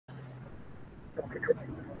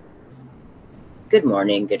Good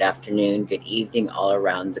morning, good afternoon, good evening all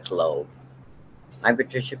around the globe. I'm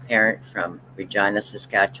PatriciaParent from Regina,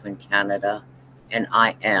 Saskatchewan, Canada, and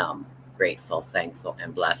I am grateful, thankful,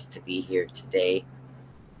 and blessed to be here today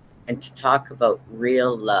and to talk about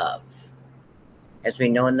real love. As we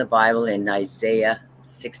know in the Bible in Isaiah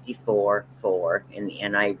 64:4 in the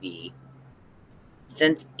NIV,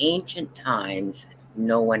 since ancient times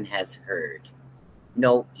no one has heard,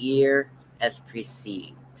 no ear has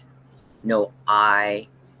perceived, no eye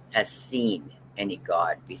has seen any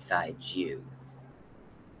God besides you,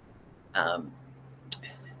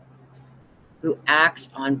 who acts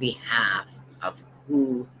on behalf of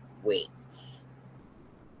who waits.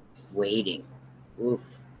 Waiting. Oof,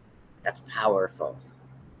 that's powerful.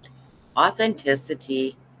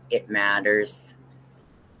 Authenticity, it matters,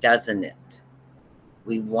 doesn't it?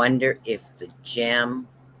 We wonder if the gem,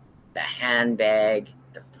 the handbag,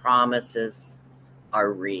 the promises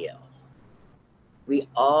are real. We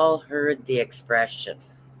all heard the expression,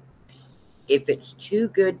 if it's too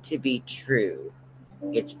good to be true,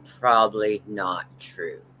 it's probably not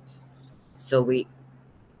true. So we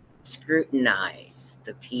scrutinize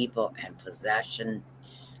the people and possession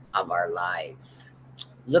of our lives,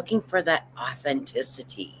 looking for that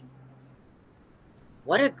authenticity.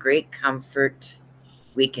 What a great comfort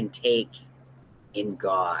we can take in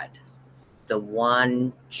God, the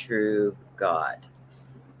one true God.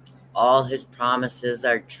 All his promises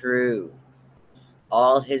are true.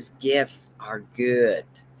 All his gifts are good.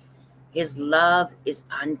 His love is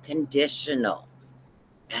unconditional,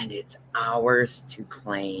 and it's ours to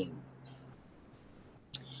claim.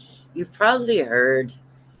 You've probably heard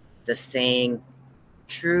the saying,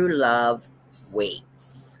 true love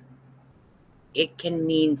waits. It can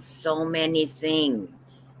mean so many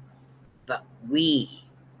things, but we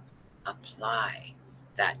apply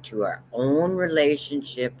that to our own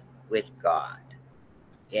relationship with God.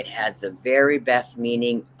 It has the very best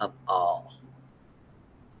meaning of all.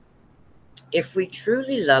 If we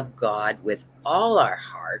truly love God with all our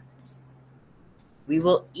hearts, we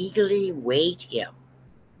will eagerly wait him.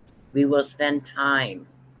 We will spend time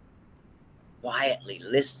quietly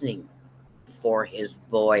listening for his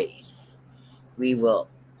voice. We will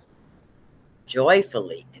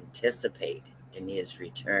joyfully anticipate in his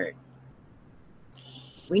return.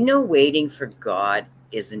 We know waiting for God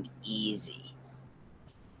isn't easy.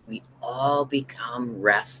 We all become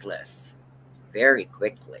restless very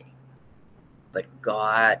quickly. But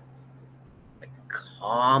God,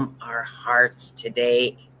 calm our hearts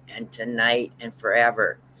today and tonight and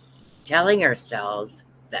forever, telling ourselves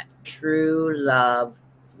that true love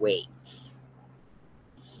waits.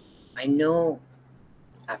 I know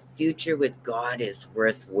a future with God is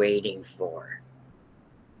worth waiting for.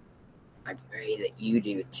 I pray that you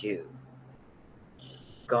do too.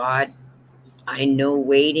 God, I know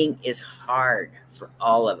waiting is hard for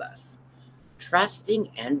all of us. Trusting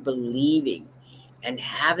and believing and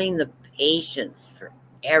having the patience for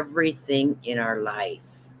everything in our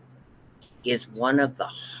life is one of the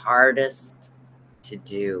hardest to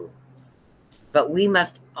do. But we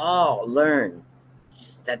must all learn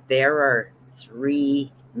that there are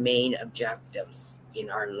three main objectives in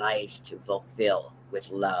our lives to fulfill with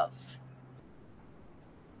love.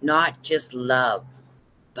 Not just love,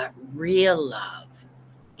 but real love.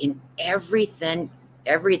 In everything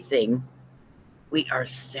we are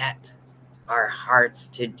set our hearts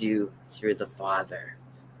to do through the Father.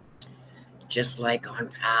 Just like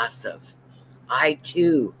Onpassive, I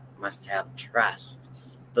too must have trust,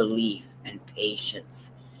 belief, and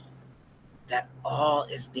patience that all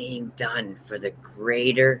is being done for the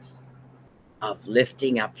greater of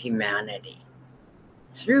lifting up humanity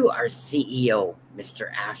through our CEO,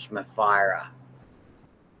 Mr. ASHMUFAREH.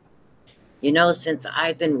 You know, since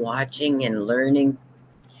I've been watching and learning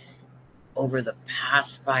over the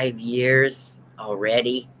past 5 years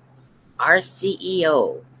already, our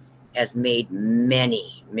CEO has made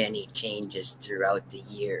many, many changes throughout the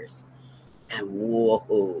years. And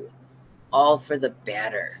whoa, all for the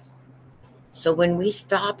better. So when we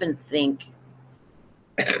stop and think,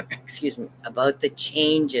 about the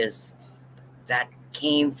changes that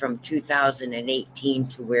came from 2018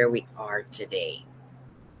 to where we are today,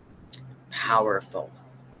 powerful.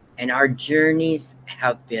 And our journeys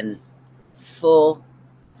have been filled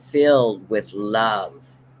with love.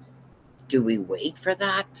 Do we wait for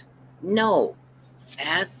that? No.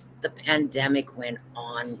 As the pandemic went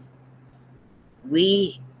on,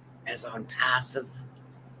 we, as Onpassive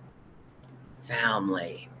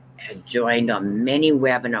family, had joined on many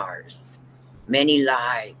webinars, many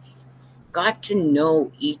lives, got to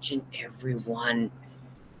know each and every one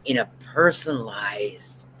in a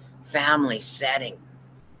personalized family setting,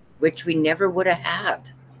 which we never would have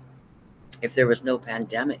had if there was no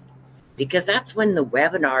pandemic. Because that's when the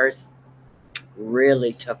webinars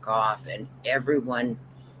really took off and everyone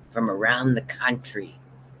from around the country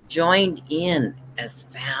joined in as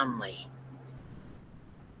family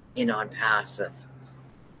in Onpassive.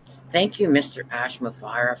 Thank you, Mr.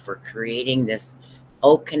 ASHMUFAREH, for creating this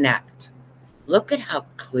Connect. Look at how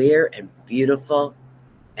clear and beautiful,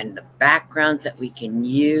 and the backgrounds that we can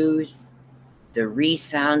use, the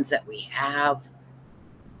resounds that we have,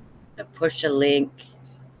 the push a link.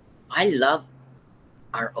 I love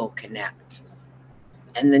our Connect.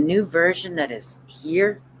 And the new version that is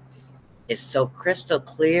here is so crystal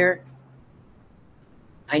clear.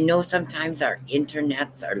 I know sometimes our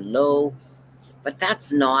internets are low, but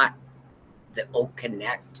that's not the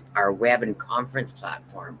Connect, our web and conference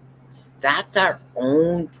platform. That's our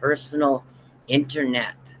own personal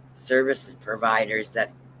internet services providers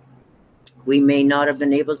that we may not have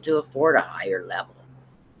been able to afford a higher level.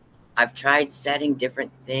 I've tried setting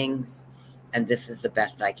different things, and this is the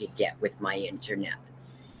best I could get with my internet.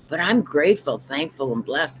 But I'm grateful, thankful, and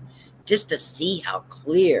blessed just to see how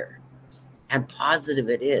clear and positive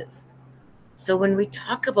it is. So when we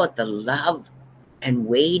talk about the love and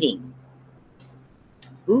waiting,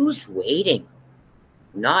 who's waiting?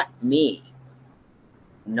 Not me.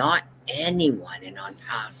 Not anyone in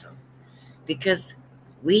Onpassive. Because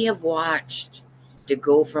we have watched to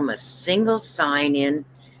go from a single sign-in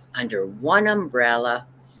under one umbrella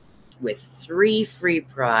with 3 free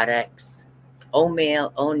products,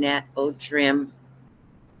 Mail, Net, Trim,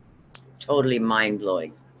 totally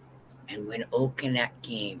mind-blowing. And when Connect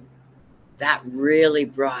came, that really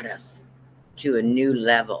brought us to a new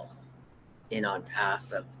level in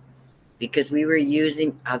Onpassive, because we were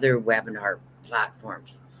using other webinar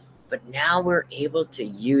platforms, but now we're able to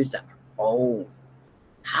use our own.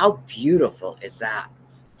 How beautiful is that?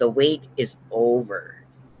 The wait is over,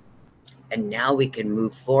 and now we can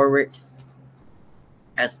move forward.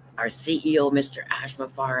 As our CEO, Mr.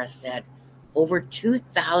 ASHMUFAREH, said, over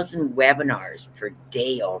 2,000 webinars per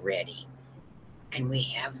day already, and we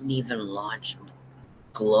haven't even launched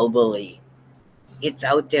globally. It's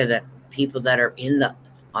out there that people that are in the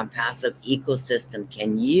Onpassive ecosystem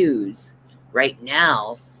can use right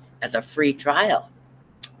now as a free trial.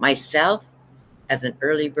 Myself, as an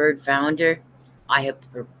early bird founder, I have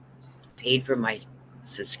paid for my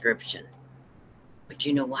subscription. But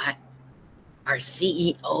you know what? Our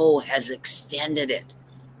CEO has extended it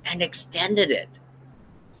and extended it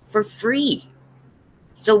for free.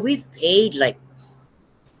 So we've paid like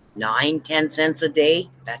 9-10 cents a day.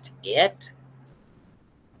 That's it.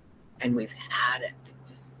 And we've had it.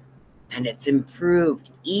 And it's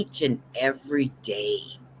improved each and every day.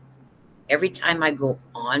 Every time I go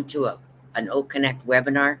on to an Connect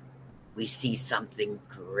webinar, we see something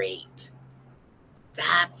great.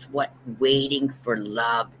 That's what waiting for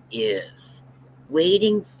love is.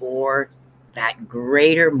 Waiting for that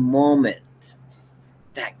greater moment,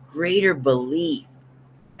 that greater belief,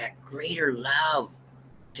 that greater love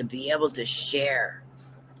to be able to share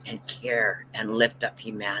and care and lift up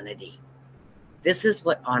humanity. This is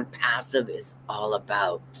what Onpassive is all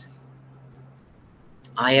about.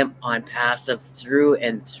 I am Onpassive through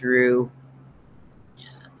and through.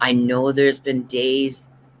 I know there's been days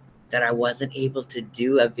that I wasn't able to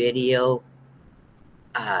do a video,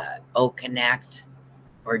 Connect,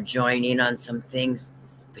 or join in on some things.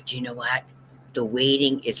 But you know what? The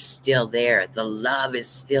waiting is still there. The love is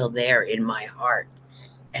still there in my heart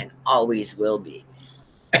and always will be.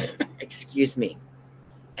 Excuse me.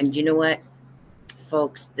 And you know what,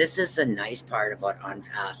 folks? This is the nice part about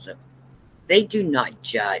Onpassive. They do not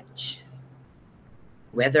judge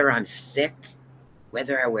whether I'm sick,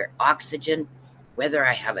 whether I wear oxygen, whether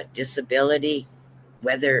I have a disability,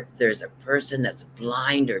 whether there's a person that's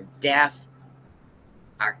blind or deaf,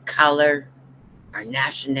 our color, our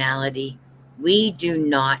nationality. We do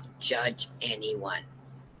not judge anyone.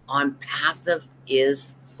 Onpassive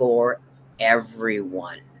is for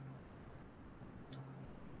everyone.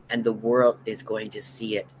 And the world is going to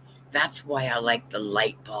see it. That's why I like the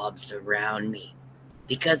light bulbs around me.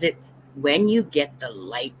 Because it's when you get the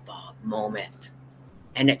light bulb moment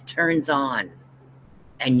and it turns on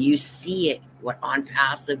and you see it, what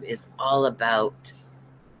Onpassive is all about,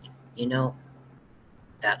 you know,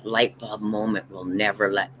 that light bulb moment will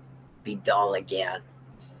never be dull again.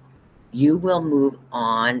 You will move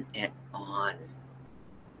on and on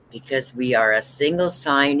because we are a single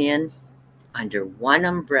sign-in under one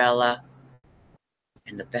umbrella.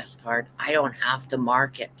 And the best part, I don't have to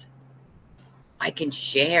market. I can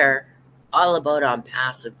share all about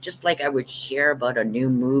Onpassive, just like I would share about a new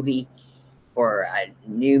movie or a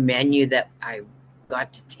new menu that I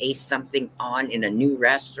got to taste something on in a new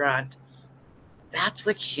restaurant. That's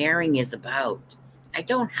what sharing is about. I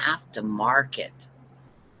don't have to market.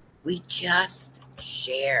 We just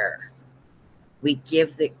share. We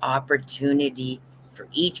give the opportunity for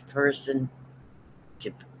each person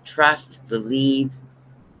to trust, believe,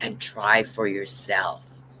 and try for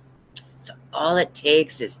yourself. So all it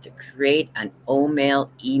takes is to create an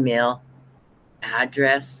email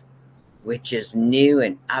address, which is new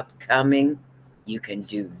and upcoming. You can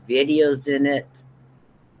do videos in it.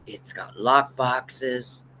 It's got lock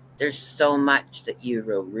boxes. There's so much that you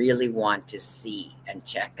will really want to see and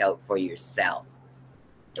check out for yourself.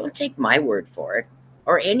 Don't take my word for it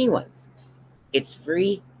or anyone's. It's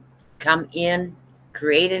free. Come in,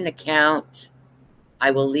 create an account.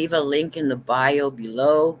 I will leave a link in the bio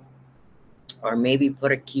below, or maybe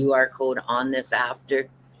put a QR code on this after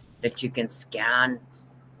that you can scan.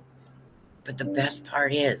 But the best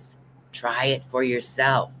part is, try it for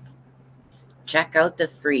yourself. Check out the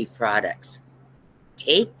free products.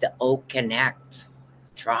 Take the O Connect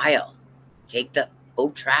trial. Take the O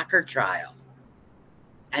Tracker trial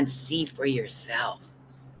and see for yourself.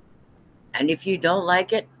 And if you don't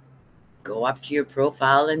like it, go up to your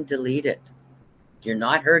profile and delete it. You're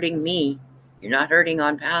not hurting me. You're not hurting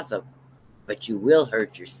Onpassive, but you will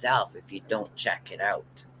hurt yourself if you don't check it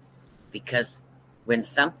out. Because when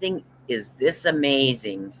something is this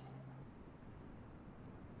amazing,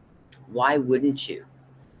 why wouldn't you?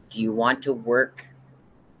 Do you want to work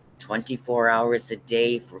 24 hours a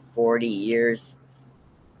day for 40 years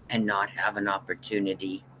and not have an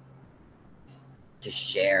opportunity to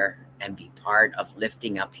share and be part of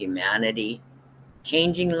lifting up humanity,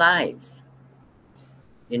 changing lives?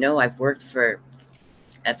 You know, I've worked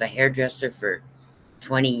as a hairdresser for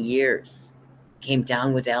 20 years, came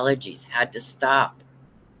down with allergies, had to stop.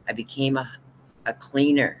 I became a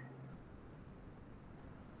cleaner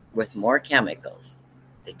with more chemicals.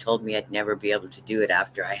 They told me I'd never be able to do it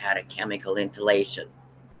after I had a chemical inhalation.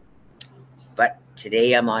 But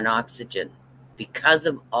today I'm on oxygen because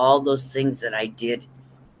of all those things that I did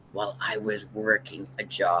while I was working a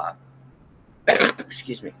job.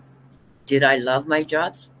 Excuse me. Did I love my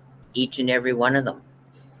jobs? Each and every one of them.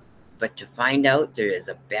 But to find out there is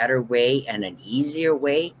a better way and an easier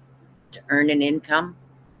way to earn an income,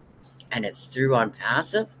 and it's through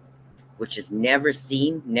Onpassive, which is never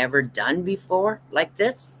seen, never done before like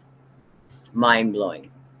this,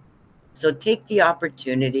 mind-blowing. So take the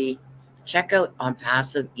opportunity, check out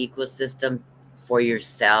Onpassive ecosystem for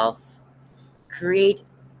yourself, create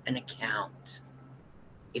an account.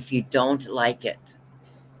 If you don't like it,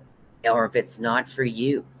 or if it's not for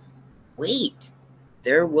you, wait.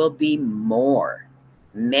 There will be more,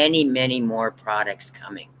 many, many more products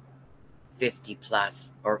coming, 50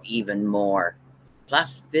 plus or even more,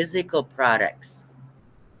 plus physical products.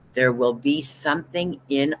 There will be something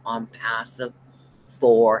in Onpassive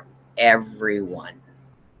for everyone.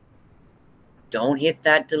 Don't hit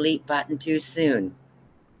that delete button too soon,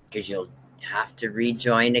 because you'll have to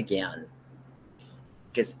rejoin again.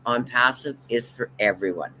 Because Onpassive is for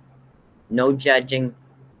everyone. No judging,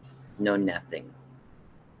 no nothing.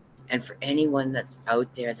 And for anyone that's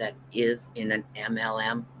out there that is in an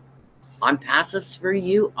MLM, Onpassive's for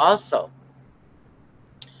you also.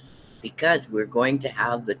 Because we're going to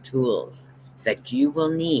have the tools that you will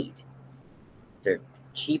need. They're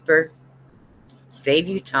cheaper, save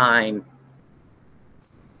you time,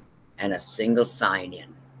 and a single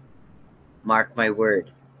sign-in. Mark my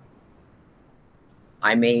word.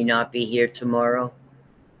 I may not be here tomorrow,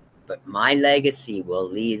 but my legacy will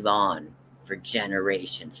live on for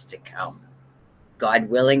generations to come. God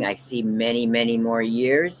willing, I see many, many more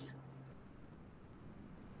years.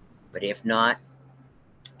 But if not,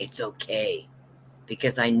 it's okay,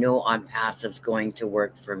 because I know Onpassive's going to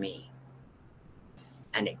work for me,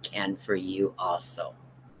 and it can for you also.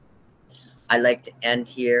 I like to end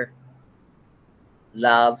here.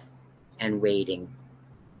 Love and waiting.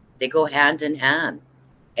 They go hand in hand.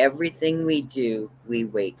 Everything we do, we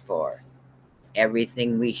wait for.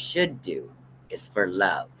 Everything we should do is for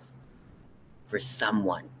love, for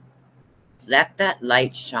someone. Let that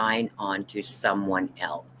light shine onto someone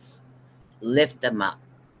else. Lift them up.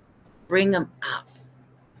 Bring them up.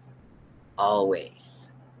 Always.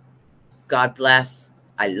 God bless.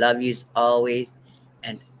 I love you always.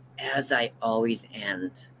 And as I always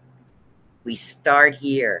end, we start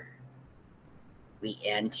here. We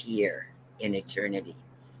end here in eternity.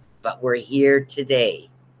 But we're here today.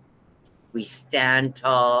 We stand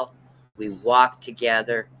tall. We walk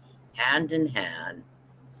together, hand in hand,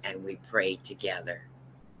 and we pray together.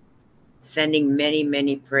 Sending many,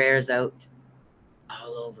 many prayers out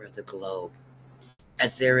all over the globe,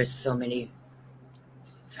 as there is so many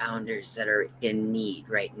founders that are in need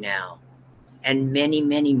right now, and many,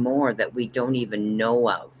 many more that we don't even know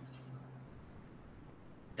of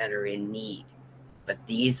that are in need. But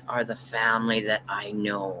these are the family that I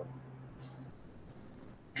know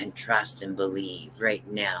and trust and believe right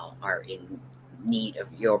now are in need of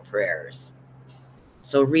your prayers.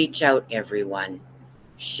 So reach out, everyone.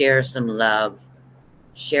 Share some love.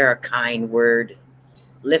 Share a kind word.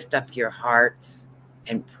 Lift up your hearts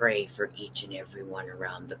and pray for each and every one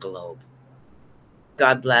around the globe.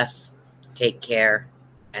 God bless. Take care.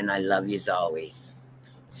 And I love you as always.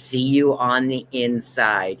 See you on the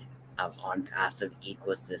inside of Onpassive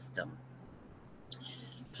Ecosystem.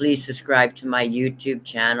 Please subscribe to my YouTube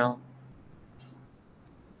channel.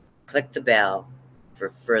 Click the bell for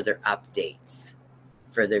further updates,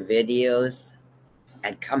 further videos,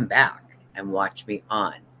 and come back and watch me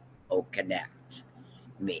on Connect.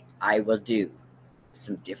 I will do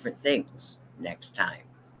some different things next time.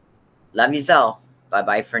 Love yous all.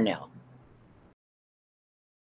 Bye-bye for now.